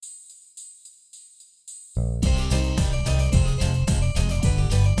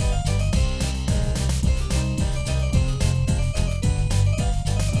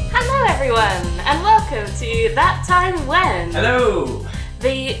everyone, and welcome to That Time When. Hello!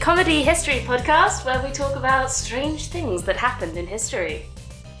 The comedy history podcast where we talk about strange things that happened in history.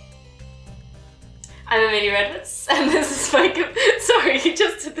 I'm Amelia Edwards, and this is my... Sorry, you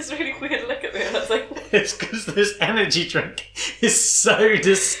just did this really weird look at me, and I was like... It's because this energy drink is so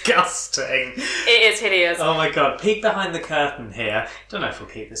disgusting. It is hideous. Oh my god, peek behind the curtain here. Don't know if we'll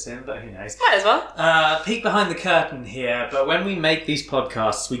keep this in, but who knows. Might as well. Peek behind the curtain here, but when we make these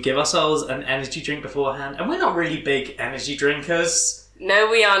podcasts, we give ourselves an energy drink beforehand, and we're not really big energy drinkers.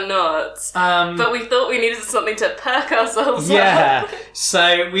 No, we are not. But we thought we needed something to perk ourselves up. Yeah,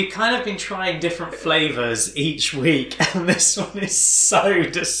 so we've kind of been trying different flavours each week, and this one is so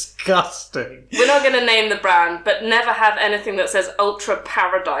disgusting. We're not going to name the brand, but never have anything that says Ultra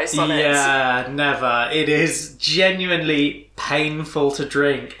Paradise on it. Yeah, never. It is genuinely painful to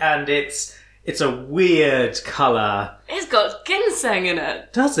drink, and it's a weird colour. It's got ginseng in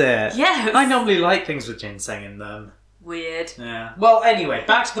it. Does it? Yes. I normally like things with ginseng in them. Weird. Yeah. Well, anyway,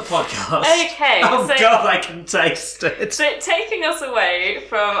 back to the podcast. Okay. Oh god, I can taste it. So taking us away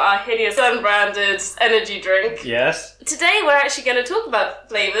from our hideous unbranded energy drink, Yes. today we're actually going to talk about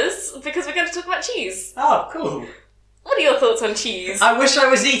flavours because we're going to talk about cheese. Oh, cool. What are your thoughts on cheese? I wish I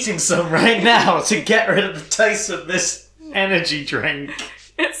was eating some right now to get rid of the taste of this energy drink.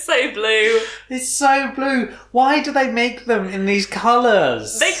 It's so blue. It's so blue. Why do they make them in these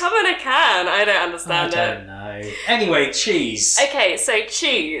colours? They come in a can. I don't understand I don't know. Anyway, cheese. Okay, so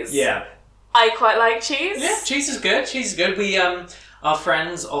cheese. Yeah. I quite like cheese. Yeah, cheese is good. Cheese is good. We, our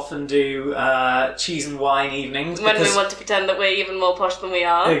friends often do cheese and wine evenings. When we want to pretend that we're even more posh than we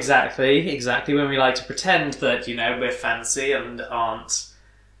are. Exactly. When we like to pretend that, we're fancy and aren't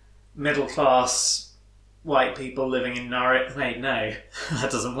middle class white people living in Norwich. Wait, no.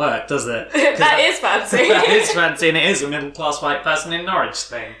 That doesn't work, does it? That is fancy. That is fancy, and it is a middle class white person in Norwich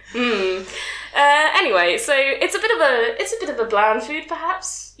thing. Anyway, so it's a bit of a bland food,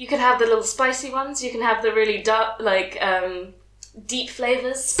 perhaps. You can have the little spicy ones. You can have the really dark, deep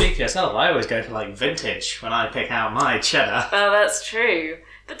flavours. Speak for yourself. I always go for vintage when I pick out my cheddar. Oh, that's true.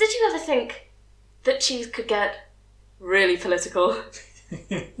 But did you ever think that cheese could get really political?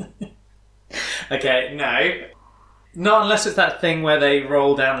 Okay, no. Not unless it's that thing where they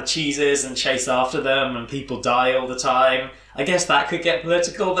roll down the cheeses and chase after them and people die all the time. I guess that could get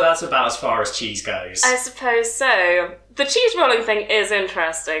political, but that's about as far as cheese goes. I suppose so. The cheese rolling thing is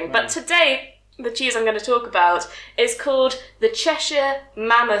interesting, but today the cheese I'm going to talk about is called the Cheshire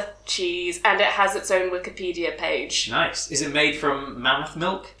Mammoth cheese, and it has its own Wikipedia page. Nice. Is it made from mammoth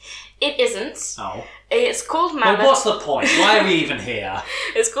milk? It isn't. Oh. It's called Mammoth. Well, what's the point? Why are we even here?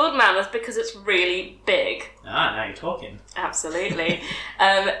 It's called Mammoth because it's really big. Ah, now you're talking. Absolutely.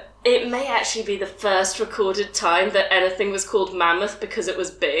 It may actually be the first recorded time that anything was called Mammoth because it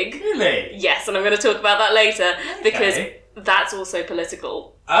was big. Really? Yes, and I'm going to talk about that later because Okay. that's also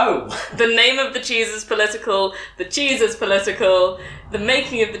political. Oh. The name of the cheese is political, the cheese is political, the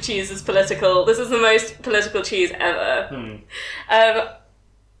making of the cheese is political. This is the most political cheese ever.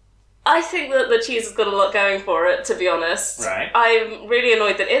 I think that the cheese has got a lot going for it, to be honest. Right. I'm really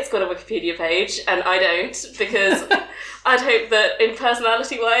annoyed that it's got a Wikipedia page, and I don't, because I'd hope that in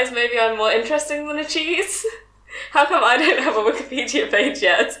personality-wise, maybe I'm more interesting than a cheese. How come I don't have a Wikipedia page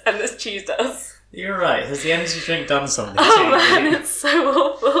yet, and this cheese does? You're right. Has the energy drink done something Oh to you? man, it's so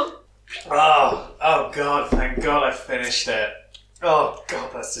awful. Oh god, thank god I finished it. Oh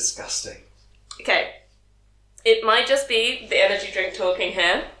god, that's disgusting. Okay. It might just be the energy drink talking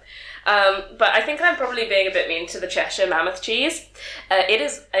here. But I think I'm probably being a bit mean to the Cheshire Mammoth cheese. It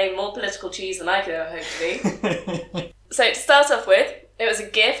is a more political cheese than I could ever hope to be. So to start off with, it was a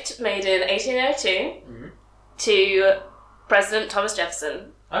gift made in 1802 to President Thomas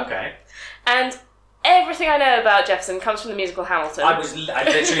Jefferson. Okay. And everything I know about Jefferson comes from the musical Hamilton. I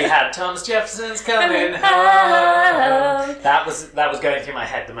literally had Thomas Jefferson's coming home. That was going through my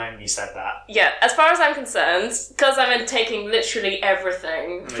head the moment you said that. Yeah, as far as I'm concerned, because I'm taking literally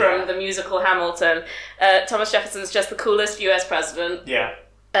everything from the musical Hamilton, Thomas Jefferson's just the coolest US president. Yeah.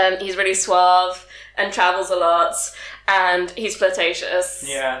 He's really suave and travels a lot, and he's flirtatious.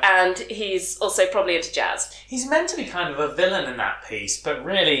 Yeah. And he's also probably into jazz. He's meant to be kind of a villain in that piece, but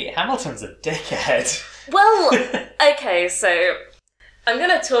really, Hamilton's a dickhead. Well, okay, so I'm going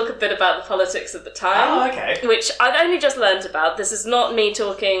to talk a bit about the politics of the time. Oh, okay. Which I've only just learnt about. This is not me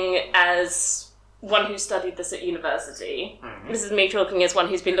talking as one who studied this at university. This is me talking as one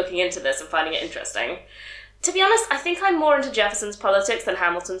who's been looking into this and finding it interesting. To be honest, I think I'm more into Jefferson's politics than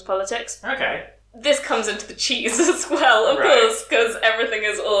Hamilton's politics. Okay. This comes into the cheese as well, of course, because everything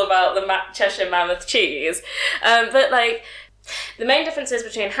is all about the Cheshire Mammoth cheese. But, The main differences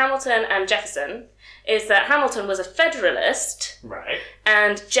between Hamilton and Jefferson is that Hamilton was a Federalist, Right.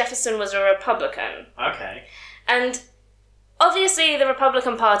 and Jefferson was a Republican. Okay. And obviously, the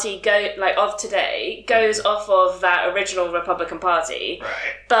Republican Party of today goes off of that original Republican Party,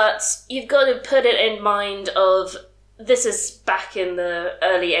 Right. but you've got to put it in mind of this is back in the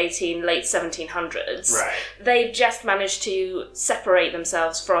early late 1700s. Right. They've just managed to separate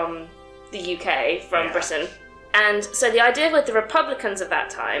themselves from the UK, from Britain. And so the idea with the Republicans of that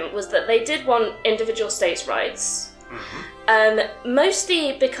time was that they did want individual states' rights,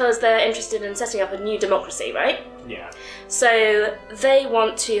 mostly because they're interested in setting up a new democracy, right? Yeah. So they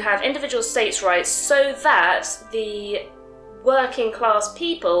want to have individual states' rights so that the working class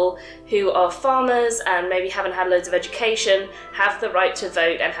people who are farmers and maybe haven't had loads of education have the right to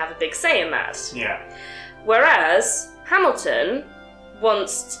vote and have a big say in that. Yeah. Whereas Hamilton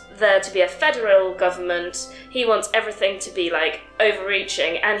wants there to be a federal government, he wants everything to be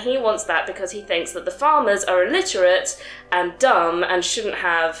overreaching, and he wants that because he thinks that the farmers are illiterate and dumb and shouldn't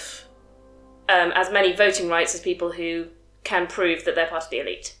have as many voting rights as people who can prove that they're part of the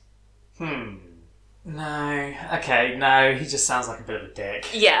elite. No. Okay, no, he just sounds like a bit of a dick.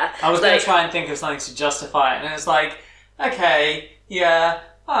 Yeah. I was going to try and think of something to justify it, and it's okay, yeah,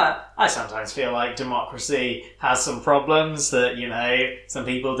 I sometimes feel like democracy has some problems that, some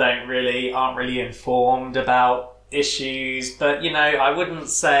people aren't really informed about issues, but, I wouldn't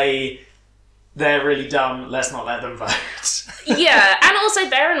say they're really dumb, let's not let them vote. Yeah, and also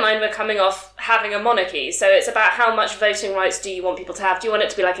bear in mind we're coming off having a monarchy, so it's about how much voting rights do you want people to have. Do you want it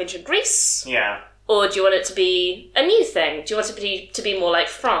to be like ancient Greece? Yeah. Or do you want it to be a new thing? Do you want it to be more like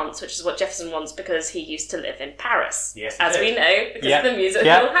France, which is what Jefferson wants because he used to live in Paris? Yes, as we know, because of the musical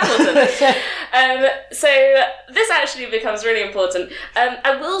Yep. Hamilton. So this actually becomes really important.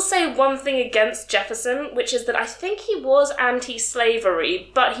 I will say one thing against Jefferson, which is that I think he was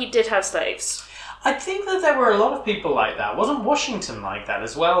anti-slavery, but he did have slaves. I think that there were a lot of people like that. Wasn't Washington like that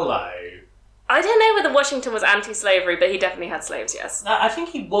as well, though? I don't know whether Washington was anti-slavery, but he definitely had slaves, yes. I think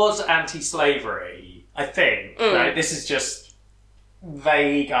he was anti-slavery, I think. Right? This is just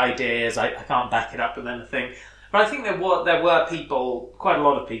vague ideas. I can't back it up with anything. But I think there were people, quite a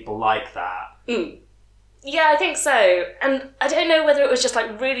lot of people like that. Yeah, I think so. And I don't know whether it was just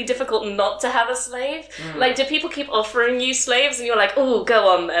really difficult not to have a slave. Did people keep offering you slaves and you're like, oh,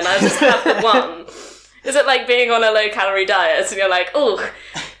 go on then, I'll just have the one? Is it like being on a low-calorie diet and you're like, oh...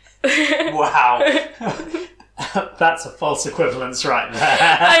 Wow. That's a false equivalence right there.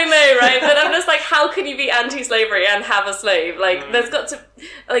 I know, right? But I'm just how can you be anti-slavery and have a slave? There's got to...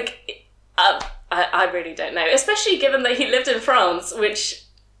 I really don't know. Especially given that he lived in France, which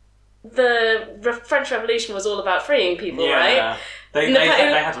the French Revolution was all about freeing people, right? They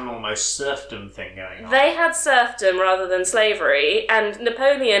had an almost serfdom thing going on. They had serfdom rather than slavery, and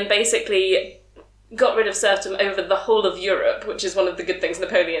Napoleon basically got rid of serfdom over the whole of Europe, which is one of the good things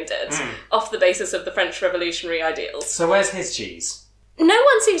Napoleon did, off the basis of the French revolutionary ideals. So where's his cheese? No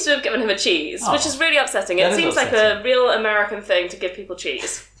one seems to have given him a cheese, which is really upsetting. It seems like a real American thing to give people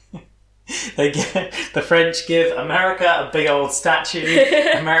cheese. The French give America a big old statue.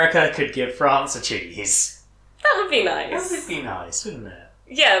 America could give France a cheese. That would be nice. That would be nice, wouldn't it?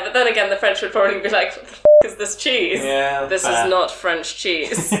 Yeah, but then again, the French would probably be like, what the f*** is this cheese? Yeah, this is not French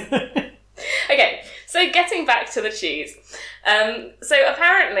cheese. Okay, so getting back to the cheese. So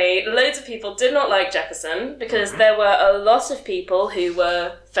apparently, loads of people did not like Jefferson because there were a lot of people who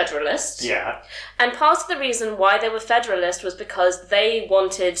were Federalist. Yeah. And part of the reason why they were Federalist was because they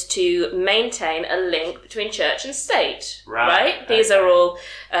wanted to maintain a link between church and state. Right? These are all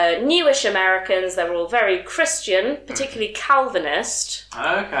newish Americans. They're all very Christian, particularly Calvinist.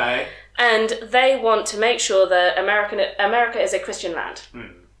 Okay. And they want to make sure that America is a Christian land.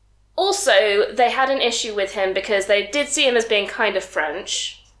 Also, they had an issue with him because they did see him as being kind of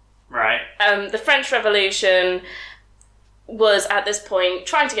French. Right. The French Revolution was, at this point,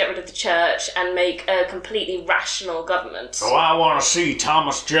 trying to get rid of the church and make a completely rational government. So I want to see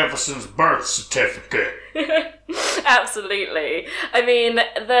Thomas Jefferson's birth certificate. Absolutely. I mean,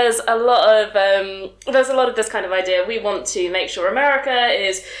 there's a lot of this kind of idea. We want to make sure America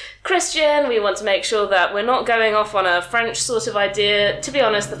is Christian. We want to make sure that we're not going off on a French sort of idea. To be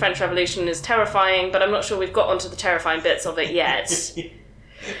honest, the French Revolution is terrifying, but I'm not sure we've got onto the terrifying bits of it yet.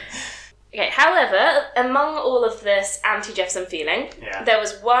 Okay, however, among all of this anti-Jefferson feeling, there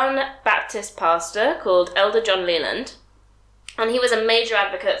was one Baptist pastor called Elder John Leland, and he was a major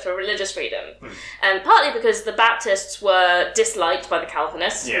advocate for religious freedom. And partly because the Baptists were disliked by the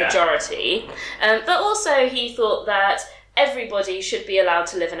Calvinist majority, but also he thought that everybody should be allowed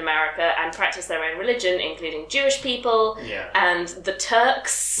to live in America and practice their own religion, including Jewish people and the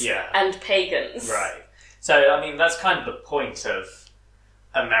Turks and pagans. Right. So, I mean, that's kind of the point of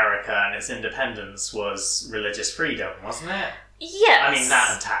America and its independence was religious freedom, wasn't it? Yes. I mean,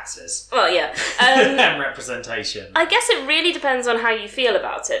 that and taxes. Well, yeah. And representation. I guess it really depends on how you feel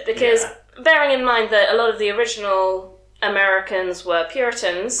about it, because bearing in mind that a lot of the original Americans were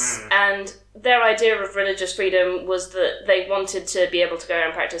Puritans, and their idea of religious freedom was that they wanted to be able to go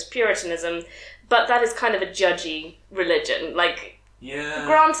and practice Puritanism, but that is kind of a judgy religion. Like,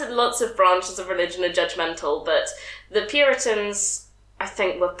 granted, lots of branches of religion are judgmental, but the Puritans, I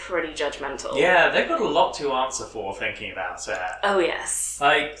think, were pretty judgmental. Yeah, they've got a lot to answer for thinking about it. Oh, yes.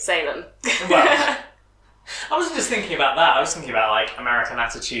 Like, Salem. Well, I wasn't just thinking about that, I was thinking about, like, American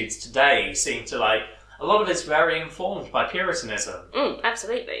attitudes today seem to, like, a lot of it's very informed by Puritanism.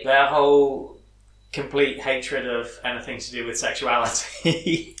 Absolutely. Their whole complete hatred of anything to do with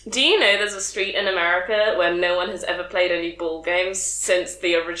sexuality. Do you know there's a street in America where no one has ever played any ball games since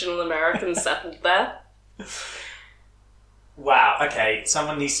the original Americans settled there? Wow, okay,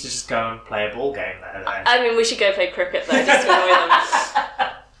 someone needs to just go and play a ball game there then. I mean, we should go play cricket though, just to annoy them.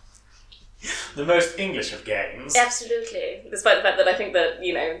 The most English of games. Absolutely. Despite the fact that I think that,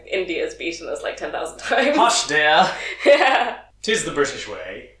 India's beaten us like 10,000 times. Hush, dear. Yeah. 'Tis the British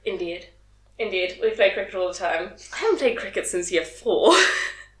way. Indeed. We play cricket all the time. I haven't played cricket since year 4.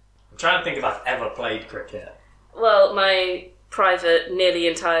 I'm trying to think if I've ever played cricket. Well, my private, nearly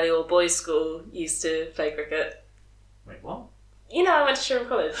entirely all-boys school used to play cricket. Wait, what? I went to Shoreham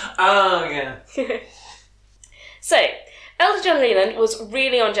College. Oh, yeah. So, Elder John Leland was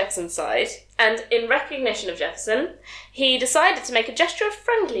really on Jefferson's side, and in recognition of Jefferson, he decided to make a gesture of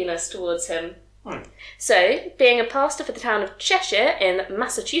friendliness towards him. So, being a pastor for the town of Cheshire in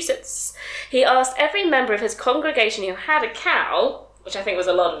Massachusetts, he asked every member of his congregation who had a cow, which I think was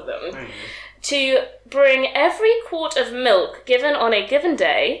a lot of them, to bring every quart of milk given on a given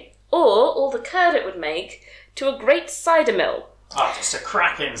day, or all the curd it would make, to a great cider mill. Oh, just a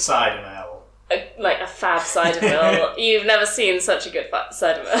cracking cider mill. Like a fab cider mill. You've never seen such a good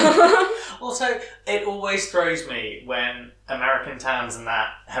cider mill. Also, it always throws me when American towns and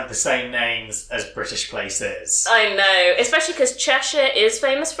that have the same names as British places. I know, especially because Cheshire is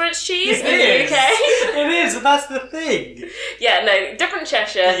famous for its cheese in the UK. It is, and that's the thing. Yeah, no, different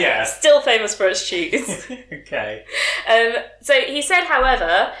Cheshire, still famous for its cheese. Okay. So he said,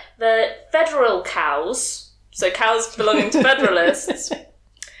 however, that federal cows, so cows belonging to Federalists...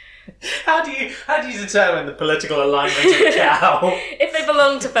 How do you determine the political alignment of a cow? If they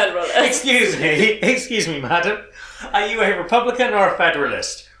belong to Federalists. Excuse me, madam. Are you a Republican or a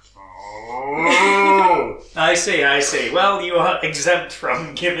Federalist? Oh, I see. Well, you are exempt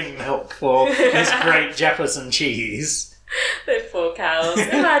from giving milk for this great Jefferson cheese. Those poor cows.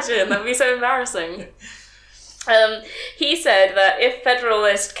 Imagine, that would be so embarrassing. He said that if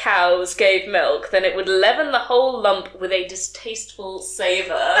Federalist cows gave milk, then it would leaven the whole lump with a distasteful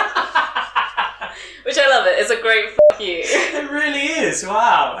savour. Which I love it. It's a great fuck you. It really is.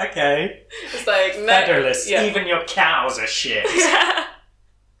 Wow. Okay. It's like, no. Federalists, even your cows are shit.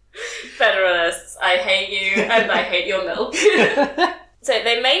 Federalists, I hate you and I hate your milk. So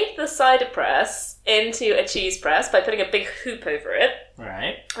they made the cider press into a cheese press by putting a big hoop over it.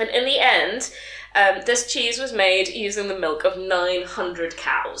 Right. And in the end... this cheese was made using the milk of 900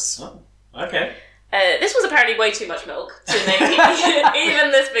 cows. Oh, okay. This was apparently way too much milk to make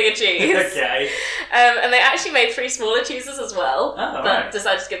even this big a cheese. Okay. And they actually made 3 smaller cheeses as well, but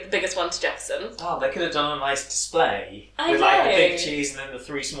decided to give the biggest one to Jefferson. Oh, they could have done a nice display I with know. like the big cheese and then the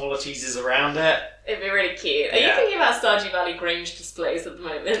 3 smaller cheeses around it. It'd be really cute. Are you thinking about Stardew Valley Grange displays at the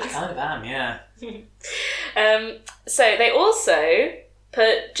moment? I kind of am, yeah. So they also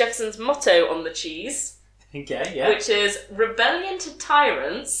put Jefferson's motto on the cheese. Okay, yeah. Which is, rebellion to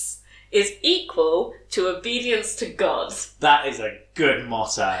tyrants is equal to obedience to God. That is a good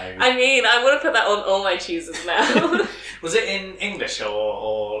motto. I mean, I want to put that on all my cheeses now. Was it in English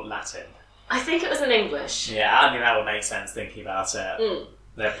or Latin? I think it was in English. Yeah, I mean, that would make sense thinking about it.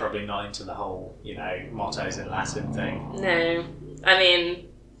 They're probably not into the whole, mottos in Latin thing. No. I mean,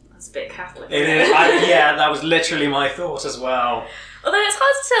 that's a bit Catholic. It is. Yeah, that was literally my thought as well. Although it's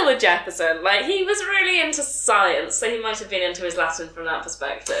hard to tell with Jefferson. Like, he was really into science, so he might have been into his Latin from that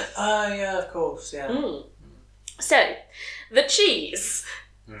perspective. Oh, yeah, of course, yeah. So, the cheese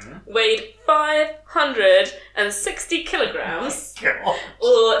weighed 560 kilograms,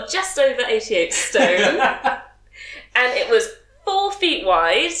 or just over 88 stone, and it was 4 feet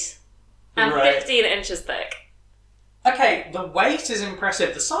wide and 15 inches thick. Okay, the weight is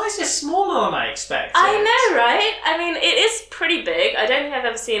impressive. The size is smaller than I expected. I know, right? I mean, it is pretty big. I don't think I've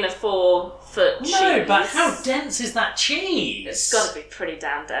ever seen a 4-foot cheese. No, but how dense is that cheese? It's got to be pretty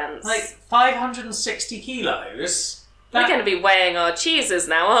damn dense. Like 560 kilos. We're going to be weighing our cheeses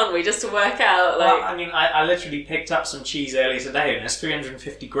now, aren't we? Just to work out, like... Well, I mean, I literally picked up some cheese earlier today and it's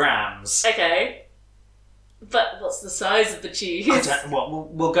 350 grams. Okay. But what's the size of the cheese?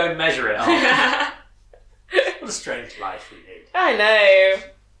 We'll go measure it after. What a strange life we lead. I know.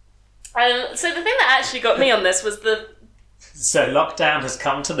 So the thing that actually got me on this was the... So lockdown has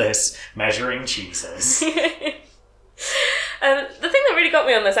come to this, measuring cheeses. The thing that really got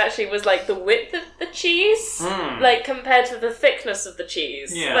me on this actually was like the width of the cheese, like compared to the thickness of the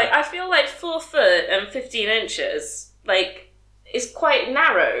cheese. Yeah. Like I feel like 4 foot and 15 inches, like, is quite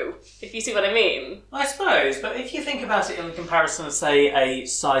narrow, if you see what I mean. I suppose, but if you think about it in comparison to, say, a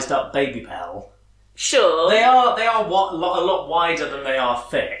sized up Babybel... Sure. They are a lot wider than they are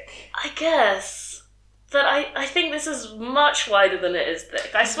thick. I guess. But I think this is much wider than it is thick.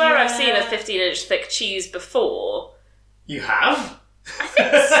 I swear I've seen a 15-inch thick cheese before. You have? I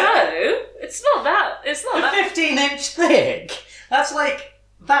think so. It's not that. 15-inch thick? That's like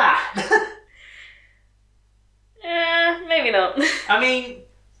that. Maybe not. I mean,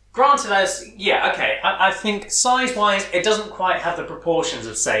 granted, I think size-wise, it doesn't quite have the proportions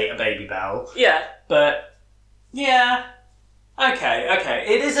of, say, a Babybel. Yeah. But, yeah. Okay.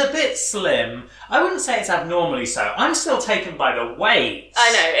 It is a bit slim. I wouldn't say it's abnormally so. I'm still taken by the weight.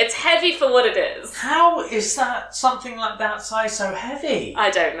 I know. It's heavy for what it is. How is that something like that size so heavy? I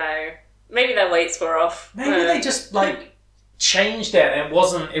don't know. Maybe their weights were off. Maybe they just, changed it and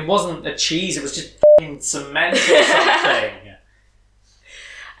it wasn't a cheese, it was just f***ing cement or something.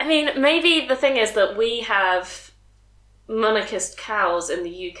 I mean, maybe the thing is that we have monarchist cows in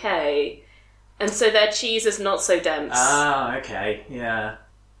the UK, and so their cheese is not so dense. Ah, okay, yeah.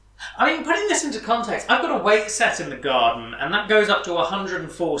 I mean, putting this into context, I've got a weight set in the garden, and that goes up to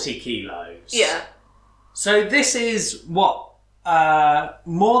 140 kilos. Yeah. So this is, more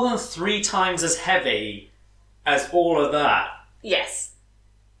than 3 times as heavy as all of that. Yes.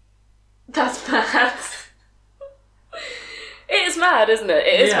 That's mad. It is mad, isn't it?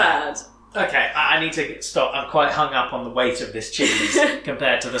 It is mad. Okay, I need to stop. I'm quite hung up on the weight of this cheese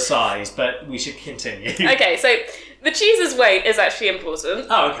compared to the size, but we should continue. Okay, so the cheese's weight is actually important.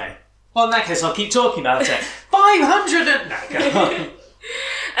 Oh, okay. Well, in that case, I'll keep talking about it. 500 and... No, go on.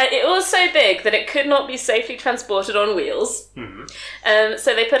 And it was so big that it could not be safely transported on wheels. Mm-hmm.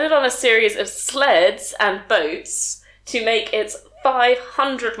 So they put it on a series of sleds and boats to make its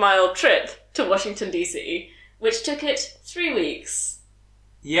 500-mile trip to Washington, D.C., which took it 3 weeks.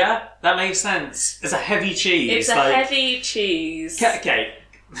 Yeah, that makes sense. It's a heavy cheese. It's a heavy cheese. Okay.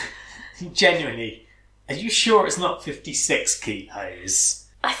 Genuinely, are you sure it's not 56 kilos?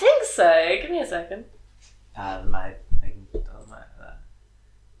 I think so. Give me a second. My thing doesn't like that.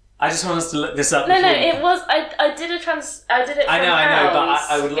 I just want us to look this up. No, it was. I did it from I know, but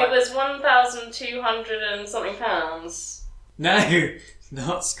I would like. It was 1,200 and something pounds. No,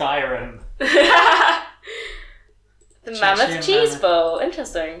 not Skyrim. The Mammoth Cheese Bowl.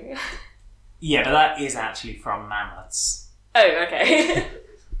 Interesting. Yeah, but that is actually from mammoths. Oh, okay.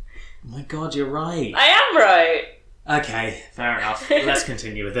 Oh my god, you're right. I am right. Okay, fair enough. Let's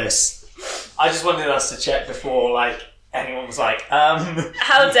continue with this. I just wanted us to check before, anyone was like,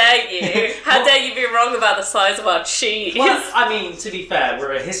 How dare you? How dare you be wrong about the size of our cheese? Well, I mean, to be fair,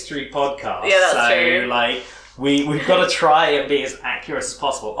 we're a history podcast. Yeah, that's true. We've got to try and be as accurate as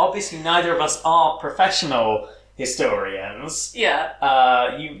possible. Obviously, neither of us are professional historians.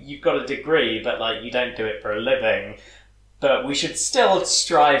 Yeah. You've got a degree, but you don't do it for a living. But we should still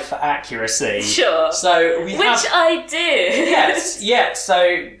strive for accuracy. Sure. So Which I did. Yes, yeah.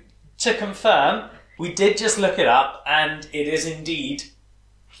 So to confirm, we did just look it up, and it is indeed,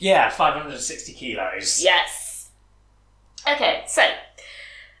 560 kilos. Yes. Okay, so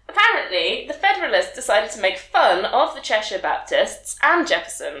apparently the Federalists decided to make fun of the Cheshire Baptists and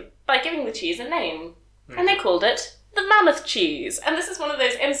Jefferson by giving the cheese a name. And they called it the Mammoth Cheese. And this is one of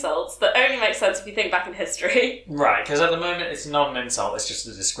those insults that only makes sense if you think back in history. Right, because at the moment it's not an insult, it's just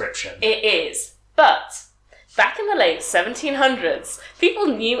a description. It is. But back in the late 1700s, people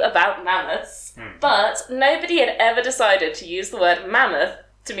knew about mammoths, but nobody had ever decided to use the word mammoth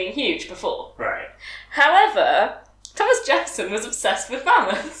to mean huge before. Right. However, Thomas Jefferson was obsessed with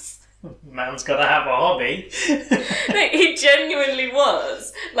mammoths. Man's gotta have a hobby. No, he genuinely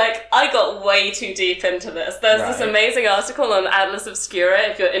was. I got way too deep into this. There's this amazing article on Atlas Obscura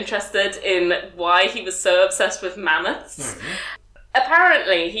if you're interested in why he was so obsessed with mammoths. Mm-hmm.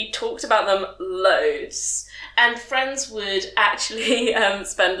 Apparently, he talked about them loads. And friends would actually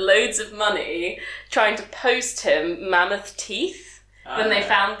spend loads of money trying to post him mammoth teeth when they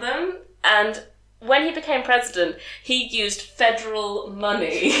found them. And when he became president, he used federal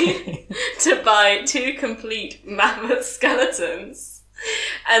money to buy 2 complete mammoth skeletons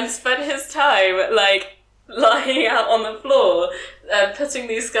and spent his time, like, lying out on the floor, putting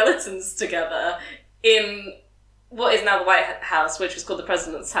these skeletons together in what is now the White House, which was called the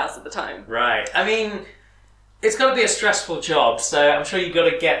President's House at the time. Right. I mean, it's got to be a stressful job, so I'm sure you've got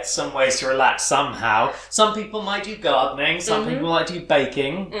to get some ways to relax somehow. Some people might do gardening, some people might do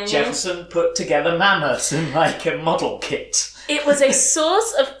baking. Jefferson put together mammoths in, like, a model kit. It was a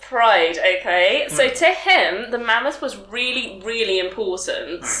source of pride, okay? So to him, the mammoth was really, really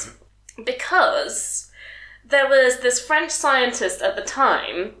important because there was this French scientist at the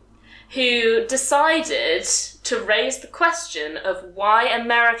time who decided to raise the question of why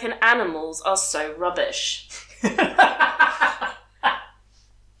American animals are so rubbish.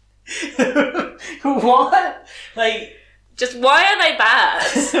 What? Like, just why are they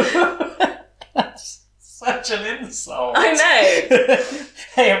bad? that's such an insult. I know.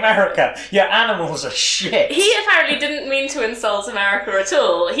 Hey, America, your animals are shit. He apparently didn't mean to insult America at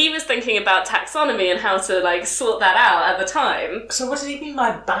all. He was thinking about taxonomy and how to, like, sort that out at the time. So what did he mean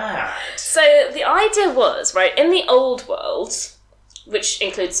by bad? So the idea was, right, in the old world, which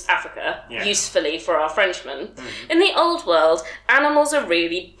includes Africa, usefully for our Frenchmen, in the old world, animals are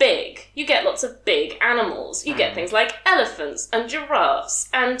really big. You get lots of big animals. You get things like elephants and giraffes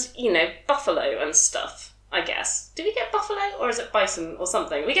and, you know, buffalo and stuff, I guess. Do we get buffalo or is it bison or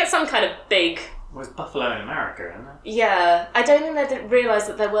something? We get some kind of big... Well, it's buffalo in America, isn't it? Yeah, I don't think they didn't realise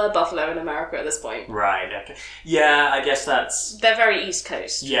that there were buffalo in America at this point. Right, okay. Yeah, I guess that's... They're very East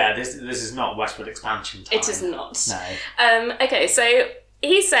Coast. Yeah, this is not westward expansion time. It is not. No. Okay, so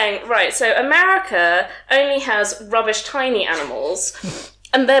he's saying, right, so America only has rubbish tiny animals,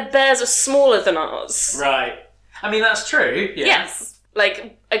 and their bears are smaller than ours. Right. I mean, that's true, yeah. Yes.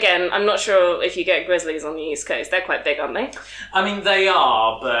 Like, again, I'm not sure if you get grizzlies on the East Coast. They're quite big, aren't they? I mean, they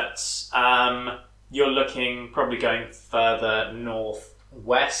are, but you're looking probably going further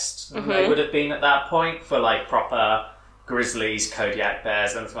northwest than they would have been at that point for, like, proper grizzlies, Kodiak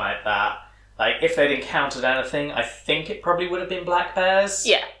bears, anything like that. Like, if they'd encountered anything, I think it probably would have been black bears.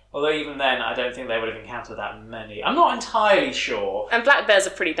 Yeah. Although even then, I don't think they would have encountered that many. I'm not entirely sure. And black bears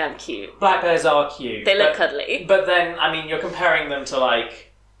are pretty damn cute. Black bears are cute. They look cuddly. But then, I mean, you're comparing them to,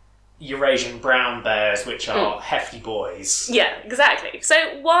 like, Eurasian brown bears, which are hefty boys. Yeah, exactly. So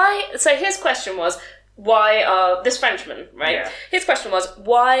his question was, why are... This Frenchman, right? Yeah. His question was,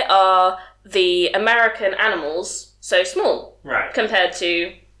 why are the American animals so small? Right. Compared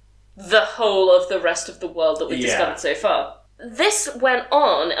to the whole of the rest of the world that we've discovered so far. This went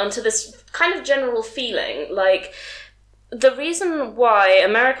on onto this kind of general feeling, like, the reason why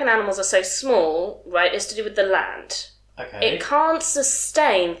American animals are so small, right, is to do with the land. Okay. It can't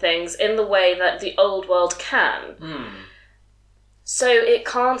sustain things in the way that the old world can. So it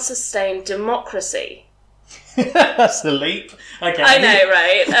can't sustain democracy. That's the leap. Okay. I know,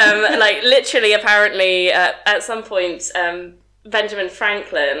 right? Like, literally, apparently, at some point, Benjamin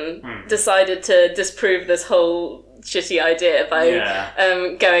Franklin decided to disprove this whole shitty idea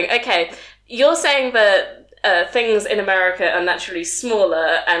by going, okay, you're saying that things in America are naturally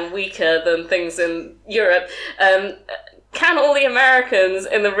smaller and weaker than things in Europe. Can all the Americans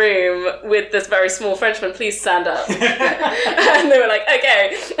in the room with this very small Frenchman please stand up? And they were like,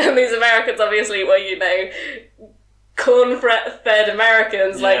 okay. And these Americans obviously were, you know, corn-fed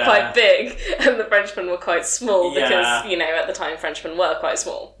Americans, like, quite big, and the Frenchmen were quite small because, you know, at the time Frenchmen were quite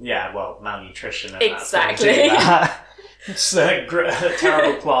small. Yeah, well, malnutrition and exactly. that. It's a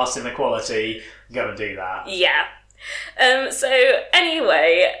terrible class inequality. Go and do that. Yeah. So,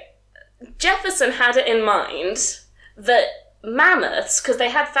 anyway, Jefferson had it in mind that mammoths, because they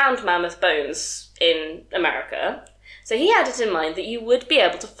had found mammoth bones in America, so he had it in mind that you would be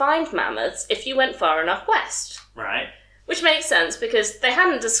able to find mammoths if you went far enough west. Right. Which makes sense, because they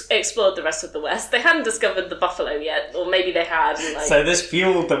hadn't explored the rest of the West. They hadn't discovered the buffalo yet, or maybe they had. And, like... So this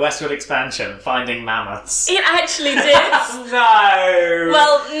fueled the westward expansion, finding mammoths. It actually did. No!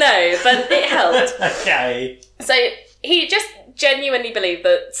 Well, no, but it helped. Okay. So he just genuinely believed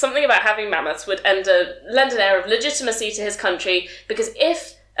that something about having mammoths would lend an air of legitimacy to his country, because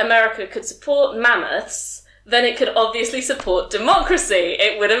if America could support mammoths, then it could obviously support democracy.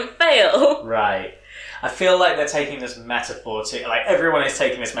 It wouldn't fail. Right. I feel like they're taking this metaphor like, everyone is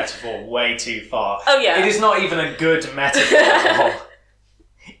taking this metaphor way too far. Oh, yeah. It is not even a good metaphor.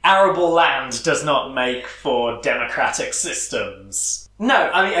 Arable land does not make for democratic systems. No,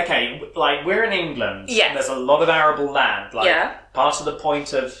 I mean, okay, like, we're in England. Yes. And there's a lot of arable land. Like, Yeah. part of the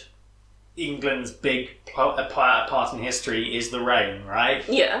point of England's big part in history is the rain, right?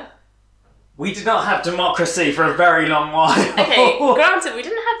 Yeah. We did not have democracy for a very long while. Okay, granted, we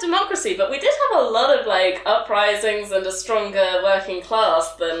didn't have democracy, but we did have a lot of, like, uprisings and a stronger working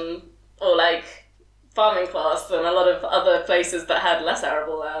class than, or, like, farming class than a lot of other places that had less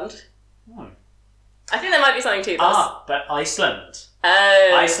arable land. I think there might be something to this. But Iceland.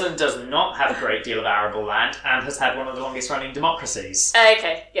 Oh. Iceland does not have a great deal of arable land and has had one of the longest running democracies.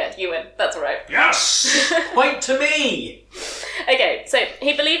 Okay, yeah, you win. That's alright. Yes! Point to me! Okay, so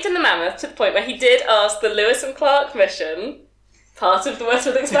he believed in the mammoth to the point where he did ask the Lewis and Clark mission, part of the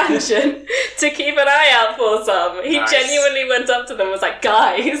westward expansion, to keep an eye out for some. He Nice. genuinely went up to them and was like,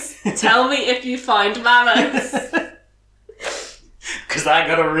 guys, tell me if you find mammoths. Because I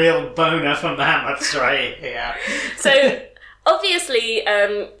got a real boner for mammoths right here. So, obviously,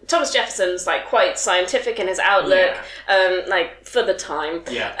 Thomas Jefferson's, like, quite scientific in his outlook, like, for the time.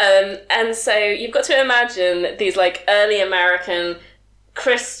 Yeah. And so you've got to imagine these, like, early American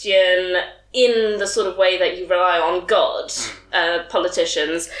Christian, in the sort of way that you rely on God,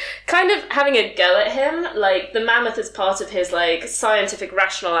 politicians, kind of having a go at him. Like, the mammoth is part of his, like, scientific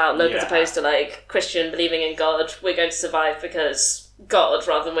rational outlook as opposed to, like, Christian believing in God. We're going to survive because God,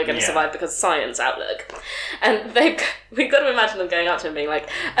 rather than we're going to survive because science outlook. And we've got to imagine them going up to him being like,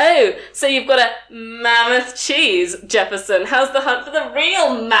 oh, so you've got a mammoth cheese, Jefferson. How's the hunt for the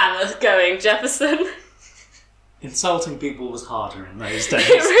real mammoth going, Jefferson? Insulting people was harder in those days.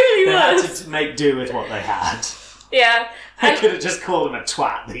 It really they was. had to make do with what they had. Yeah. They could have just called him a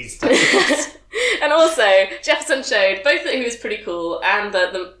twat these days. And also, Jefferson showed both that he was pretty cool and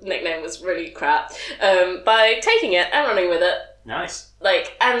that the nickname was really crap by taking it and running with it. Nice.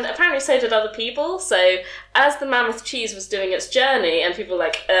 Like, and apparently so did other people. So, as the mammoth cheese was doing its journey, and people were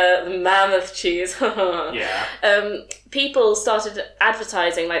like, the mammoth cheese, Yeah. People started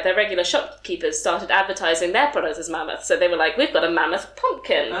advertising, like their regular shopkeepers started advertising their products as mammoth. So they were like, we've got a mammoth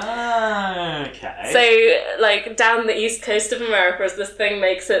pumpkin. Okay. So, like, down the east coast of America, as this thing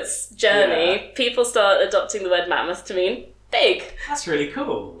makes its journey, people start adopting the word mammoth to mean big. That's really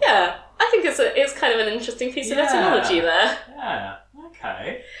cool. Yeah, I think it's kind of an interesting piece of etymology there. Yeah,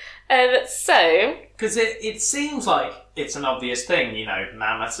 okay. So... Because it seems like it's an obvious thing, you know,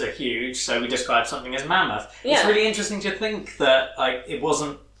 mammoths are huge, so we describe something as mammoth. Yeah. It's really interesting to think that, like, it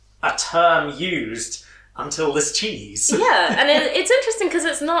wasn't a term used until this cheese. Yeah, and it's interesting because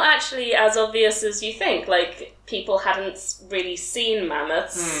it's not actually as obvious as you think. Like, people hadn't really seen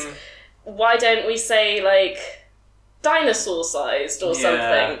mammoths. Why don't we say, like, dinosaur-sized or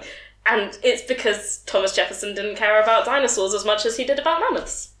something? And it's because Thomas Jefferson didn't care about dinosaurs as much as he did about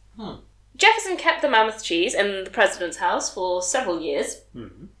mammoths. Jefferson kept the mammoth cheese in the president's house for several years.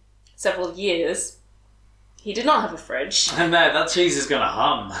 Several years. He did not have a fridge. And that cheese is going to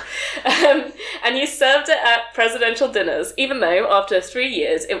hum. And he served it at presidential dinners, even though after 3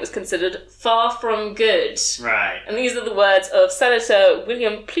 years it was considered far from good. Right. And these are the words of Senator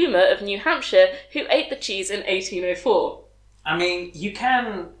William Plumer of New Hampshire, who ate the cheese in 1804. I mean, you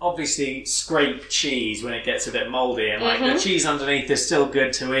can obviously scrape cheese when it gets a bit mouldy, and like the cheese underneath is still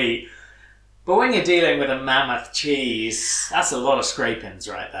good to eat. But when you're dealing with a mammoth cheese, that's a lot of scrapings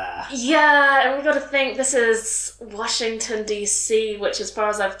right there. Yeah, and we've got to think this is Washington, D.C., which as far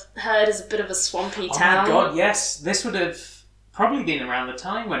as I've heard is a bit of a swampy town. Oh my god, yes. This would have probably been around the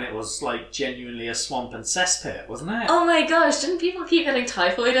time when it was like genuinely a swamp and cesspit, wasn't it? Oh my gosh, didn't people keep getting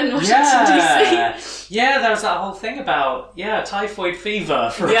typhoid in Washington, D.C.? Yeah, there was that whole thing about, typhoid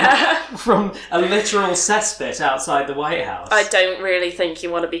fever from a literal cesspit outside the White House. I don't really think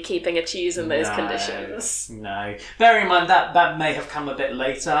you want to be keeping a cheese in those conditions. No. Bear in mind that may have come a bit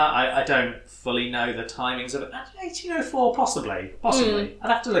later. I don't fully know the timings of it. 1804, possibly.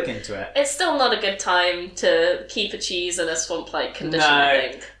 I'd have to look into it. It's still not a good time to keep a cheese in a swamp-like condition,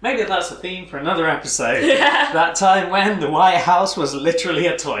 I think. Maybe that's a theme for another episode. That time when the White House was literally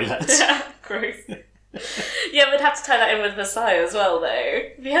a toilet. Gross. Yeah, we'd have to tie that in with Versailles as well, though.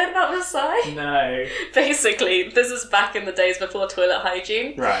 Have you heard about Versailles? No. Basically, this is back in the days before toilet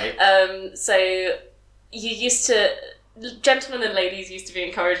hygiene. Right. So you used to... Gentlemen and ladies used to be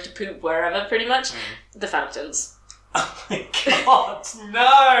encouraged to poop wherever, pretty much. The fountains. Oh my god,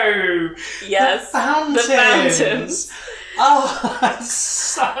 no! Yes. The fountains! The fountains. Oh, that's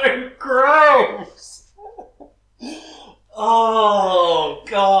so gross! Oh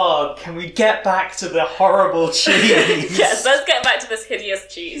god, can we get back to the horrible cheese? Yes, let's get back to this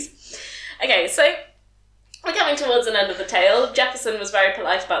hideous cheese. Okay, so we're coming towards an end of the tale. Jefferson was very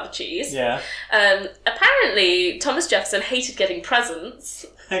polite about the cheese. Yeah. Apparently, Thomas Jefferson hated getting presents.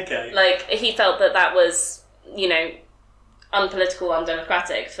 Okay. Like, he felt that was, unpolitical,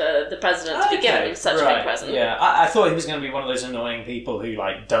 undemocratic for the president to be given such a big present. Yeah, I thought he was going to be one of those annoying people who,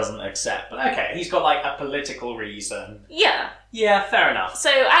 doesn't accept. But okay, he's got, a political reason. Yeah. Yeah, fair enough. So,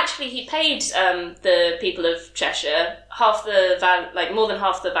 actually, he paid the people of Cheshire more than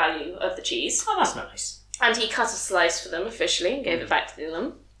half the value of the cheese. Oh, that's nice. And he cut a slice for them officially and gave it back to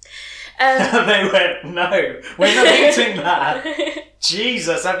them. They went, no, we're not eating that.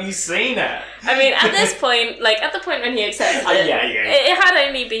 Jesus, have you seen it? I mean, at this point, at the point when he accepted it, it had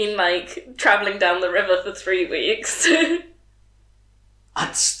only been, travelling down the river for 3 weeks.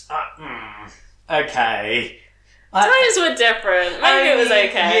 Okay. Times were different. Maybe it was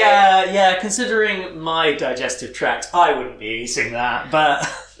okay. Yeah, considering my digestive tract, I wouldn't be eating that, but...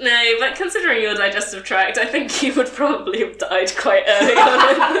 No, but considering your digestive tract, I think you would probably have died quite early on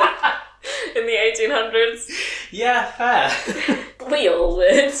in the 1800s. Yeah, fair. We all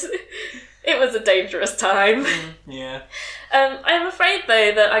would. It was a dangerous time. Yeah. I'm afraid,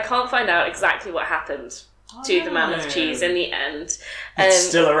 though, that I can't find out exactly what happened to the Mammoth cheese in the end. It's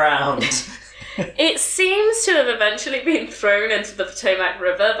still around. It seems to have eventually been thrown into the Potomac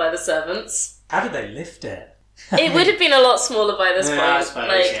River by the servants. How did they lift it? It would have been a lot smaller by this point. I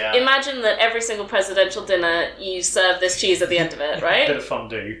suppose, Imagine that every single presidential dinner you serve this cheese at the end of it, right? A bit of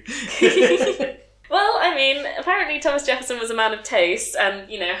fondue. Well, I mean, apparently Thomas Jefferson was a man of taste and,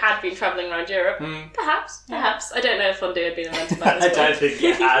 had been travelling around Europe. Perhaps. I don't know if fondue had been invented by this point. I don't think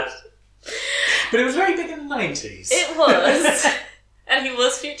it had. But it was very big in the 90s. It was. And he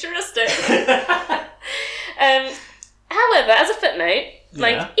was futuristic. However, as a footnote,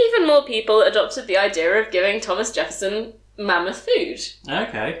 even more people adopted the idea of giving Thomas Jefferson mammoth food.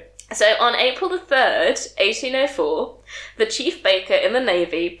 Okay. So on April the 3rd, 1804, the chief baker in the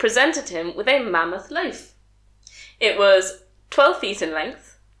Navy presented him with a mammoth loaf. It was 12 feet in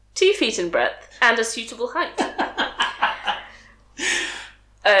length, 2 feet in breadth, and a suitable height.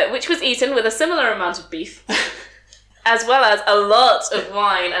 Which was eaten with a similar amount of beef, as well as a lot of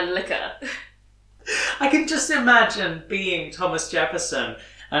wine and liquor. I can just imagine being Thomas Jefferson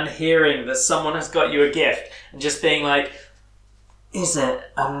and hearing that someone has got you a gift and just being like, is it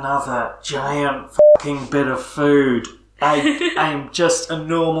another giant fucking bit of food? I'm just a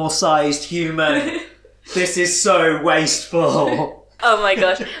normal-sized human. This is so wasteful. Oh my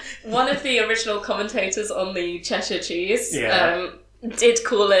gosh. One of the original commentators on the Cheshire cheese did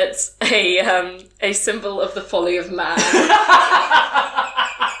call it a symbol of the folly of man.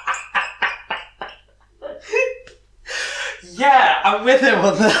 Yeah, I'm with him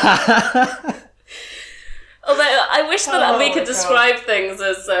on that. Although I wish that we could describe things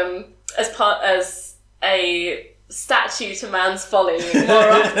as a statue to man's folly more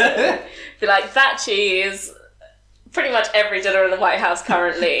often. Be like, that cheese, pretty much every dinner in the White House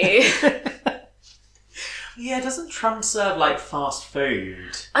currently. Yeah, doesn't Trump serve fast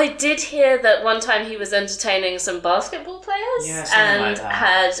food? I did hear that one time he was entertaining some basketball players and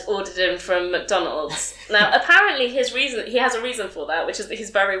had ordered in from McDonald's. Now, apparently he has a reason for that, which is that he's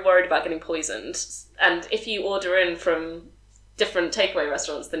very worried about getting poisoned. And if you order in from different takeaway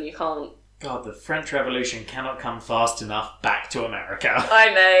restaurants, then you can't. God, the French Revolution cannot come fast enough back to America. I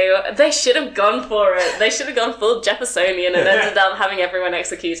know. They should have gone for it. They should have gone full Jeffersonian and ended up having everyone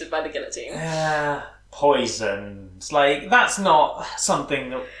executed by the guillotine. Poisoned. That's not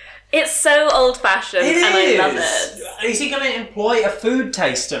something that... It's so old-fashioned, I love it. Is he going to employ a food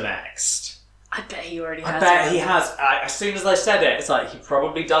taster next? I bet he already has. I bet he has. As soon as I said it, it's he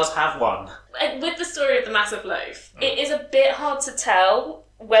probably does have one. With the story of the massive loaf, it is a bit hard to tell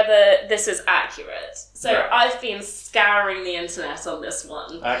whether this is accurate. So I've been scouring the internet on this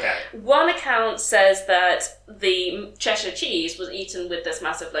one. Okay. One account says that the Cheshire cheese was eaten with this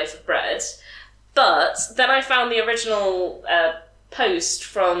massive loaf of bread, but then I found the original post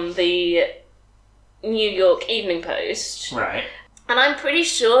from the New York Evening Post. Right. And I'm pretty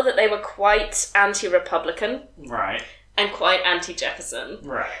sure that they were quite anti-Republican. Right. And quite anti-Jefferson.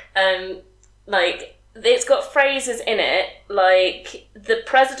 Right. It's got phrases in it like, the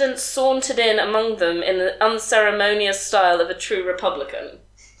president sauntered in among them in the unceremonious style of a true Republican.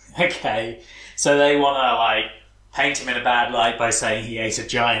 Okay. So they want to, paint him in a bad light by saying he ate a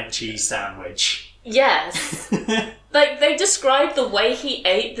giant cheese sandwich. Yes. They describe the way he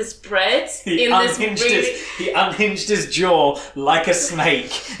ate this bread He unhinged his jaw like a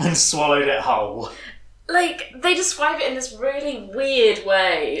snake and swallowed it whole. like, they describe it in this really weird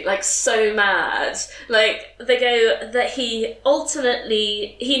way, like, so mad. Like, they go that he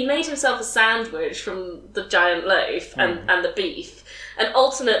made himself a sandwich from the giant loaf and the beef, and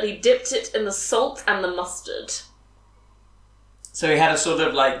alternately dipped it in the salt and the mustard. So he had a sort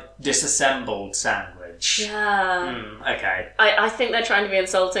of, like, disassembled sandwich. Yeah. Okay. I think they're trying to be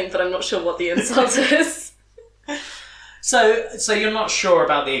insulting, but I'm not sure what the insult is. So you're not sure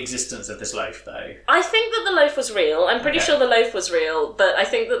about the existence of this loaf, though? I think that the loaf was real. I'm pretty Okay. sure the loaf was real, but I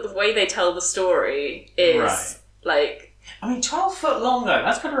think that the way they tell the story is, Right. like... I mean, 12 foot long, though,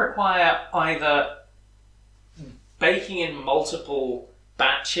 that's going to require either baking in multiple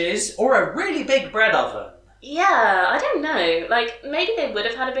batches or a really big bread oven. Yeah, I don't know. Like, maybe they would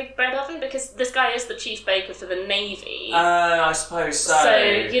have had a big bread oven because this guy is the chief baker for the Navy. I suppose so. So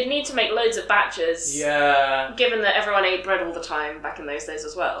you'd need to make loads of batches. Yeah. Given that everyone ate bread all the time back in those days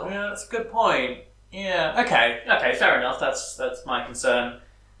as well. Yeah, that's a good point. Yeah, okay, fair enough. That's my concern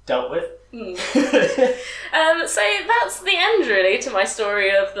dealt with. So that's the end, really, to my story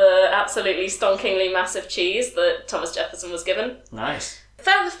of the absolutely stonkingly massive cheese that Thomas Jefferson was given. Nice.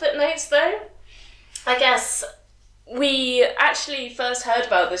 Further footnotes, though. I guess we actually first heard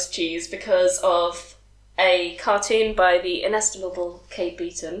about this cheese because of a cartoon by the inestimable Kate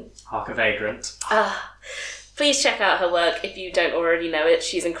Beaton. Hark a Vagrant. Please check out her work if you don't already know it.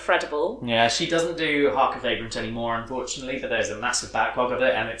 She's incredible. Yeah, she doesn't do Hark a Vagrant anymore, unfortunately, but there's a massive backlog of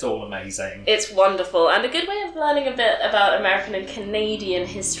it, and it's all amazing. It's wonderful, and a good way of learning a bit about American and Canadian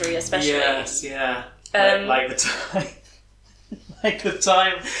history, especially. Yes, yeah. Like the time... Like the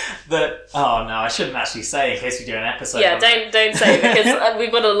time that... Oh, no, I shouldn't actually say in case we do an episode. Yeah, don't say, because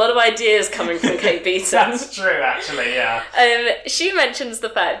we've got a lot of ideas coming from Kate Beaton. That's true, actually, yeah. She mentions the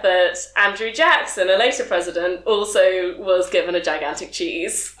fact that Andrew Jackson, a later president, also was given a gigantic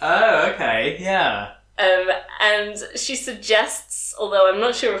cheese. Oh, okay, yeah. And she suggests, although I'm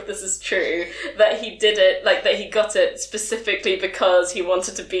not sure if this is true, that he did it, like that he got it specifically because he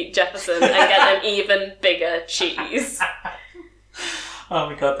wanted to beat Jefferson and get an even bigger cheese. Oh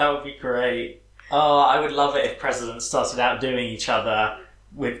my god, that would be great. Oh, I would love it if presidents started outdoing each other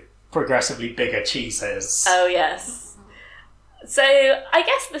with progressively bigger cheeses. Oh, yes. So, I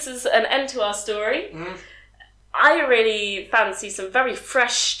guess this is an end to our story. I really fancy some very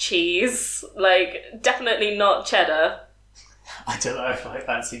fresh cheese, like, definitely not cheddar. I don't know if I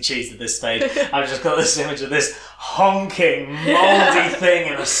fancy cheese at this stage. I've just got this image of this honking, mouldy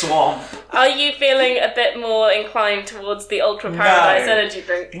thing in a swamp. Are you feeling a bit more inclined towards the Ultra Paradise energy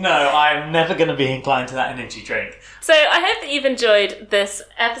drink? No, I'm never going to be inclined to that energy drink. So I hope that you've enjoyed this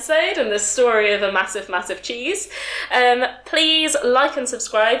episode and this story of a massive, massive cheese. Please like and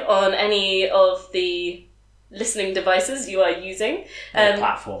subscribe on any of the listening devices you are using. Or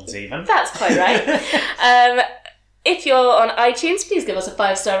platforms, even. That's quite right. If you're on iTunes, please give us a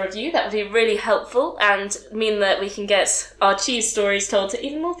 5-star review. That would be really helpful and mean that we can get our cheese stories told to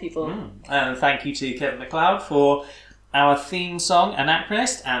even more people. And thank you to Kevin MacLeod for our theme song,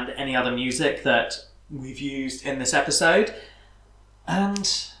 Anachronist, and any other music that we've used in this episode.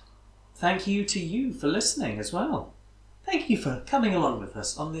 And thank you to you for listening as well. Thank you for coming along with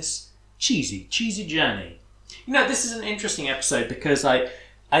us on this cheesy journey. You know, this is an interesting episode because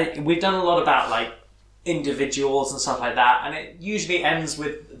we've done a lot about, like, individuals and stuff like that, and it usually ends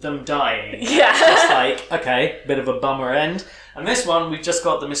with them dying. Yeah. It's just like, okay, bit of a bummer end. And this one, we've just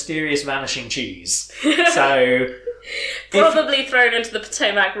got the mysterious vanishing cheese. So... Probably thrown into the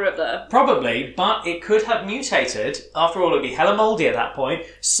Potomac River. Probably, but it could have mutated. After all, it would be hella mouldy at that point.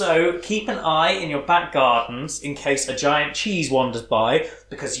 So keep an eye in your back gardens in case a giant cheese wanders by,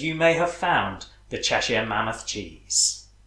 because you may have found the Cheshire Mammoth cheese.